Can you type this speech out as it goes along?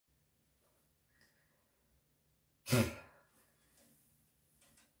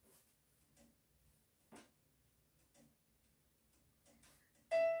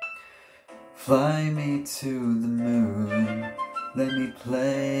Fly me to the moon, let me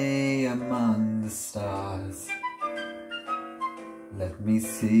play among the stars. Let me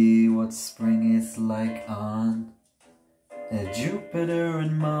see what spring is like on Jupiter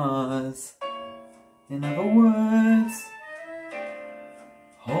and Mars. In other words,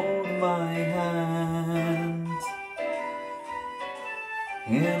 hold my hand.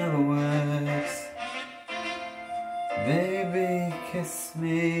 In other words, baby, kiss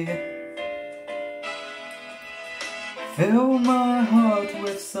me. Fill my heart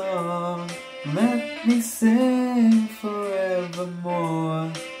with song, let me sing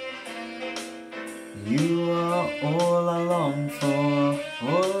forevermore. You are all I long for,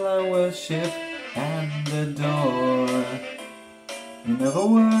 all I worship and adore. In other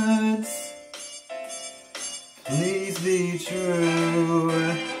words, please be true.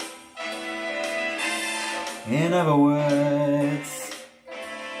 In other words,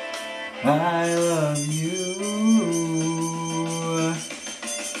 I love you.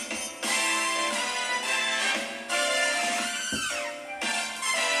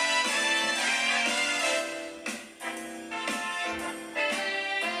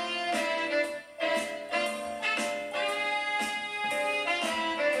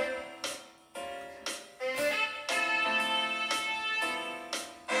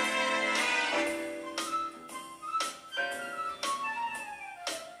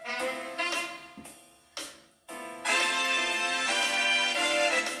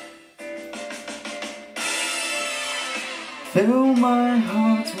 Fill my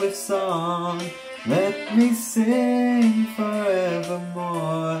heart with song, let me sing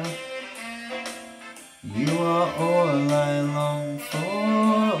forevermore. You are all I long for,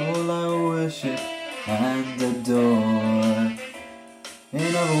 all I worship and adore.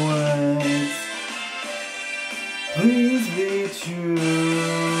 In other words, please be true.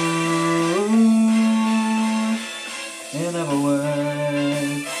 In other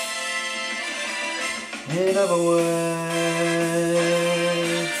words, in other words,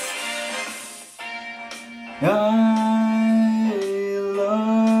 I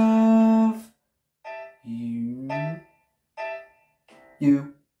love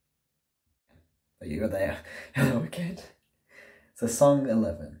you. But you were there. Hello again. So song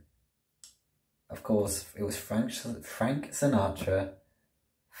 11. Of course, it was Frank Sinatra,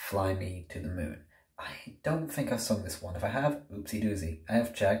 Fly Me to the Moon. I don't think I've sung this one. If I have, oopsie doozy. I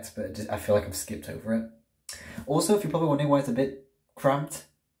have checked, but I feel like I've skipped over it. Also, if you're probably wondering why it's a bit cramped,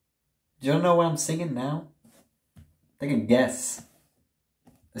 do you know what I'm singing now? Take a guess.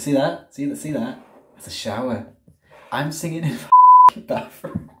 See that? See that? That's a shower. I'm singing in the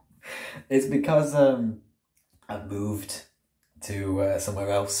bathroom. It's because I've moved to somewhere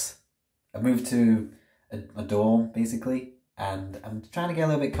else. I moved to a dorm, basically, and I'm trying to get a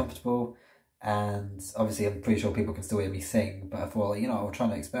little bit comfortable, and obviously I'm pretty sure people can still hear me sing, but I thought, you know, I'm trying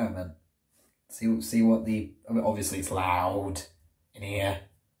to experiment. See what the... I mean, obviously it's loud in here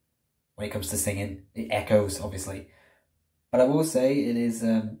when it comes to singing. It echoes, obviously. But I will say it is,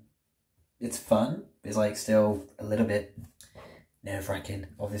 it's fun. It's like still a little bit nerve-wracking,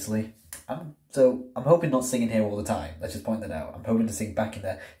 obviously. So I'm hoping not singing here all the time. Let's just point that out. I'm hoping to sing back in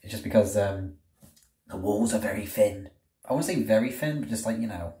there. It's just because the walls are very thin. I won't say very thin, but just like, you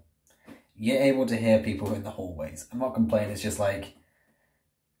know, you're able to hear people in the hallways. I'm not complaining. It's just like,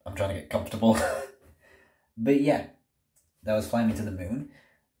 I'm trying to get comfortable. But yeah, that was Fly Me to the Moon.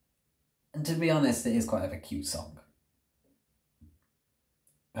 And to be honest, it is quite of a cute song.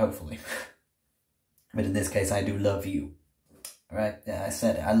 Hopefully. But in this case, I do love you. Alright? Yeah, I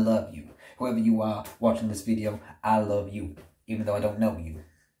said it. I love you. Whoever you are watching this video, I love you. Even though I don't know you.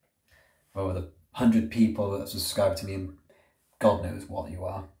 For the 100 people that subscribe to me, and God knows what you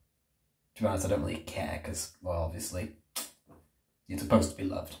are. To be honest, I don't really care, because, well, obviously, you're supposed to be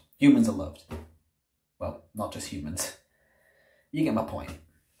loved. Humans are loved. Well, not just humans. You get my point.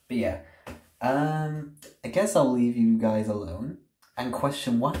 But yeah. I guess I'll leave you guys alone and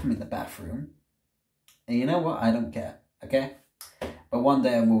question why I'm in the bathroom. And you know what? I don't care. Okay? But one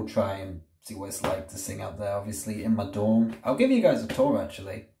day I will try and see what it's like to sing out there, obviously, in my dorm. I'll give you guys a tour,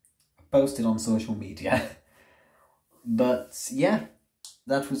 actually. I posted on social media. But, yeah.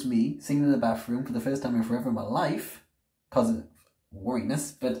 That was me singing in the bathroom for the first time in forever in my life. Because of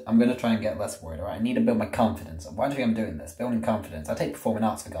worriness. But I'm going to try and get less worried, alright? I need to build my confidence. Why do you think I'm doing this? Building confidence. I take performing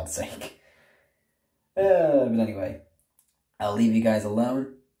arts, for God's sake. But anyway, I'll leave you guys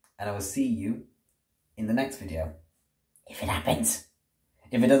alone, and I will see you in the next video. If it happens.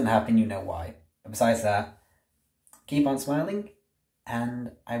 If it doesn't happen, you know why. But besides that, keep on smiling,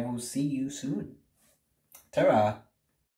 and I will see you soon. Ta-ra!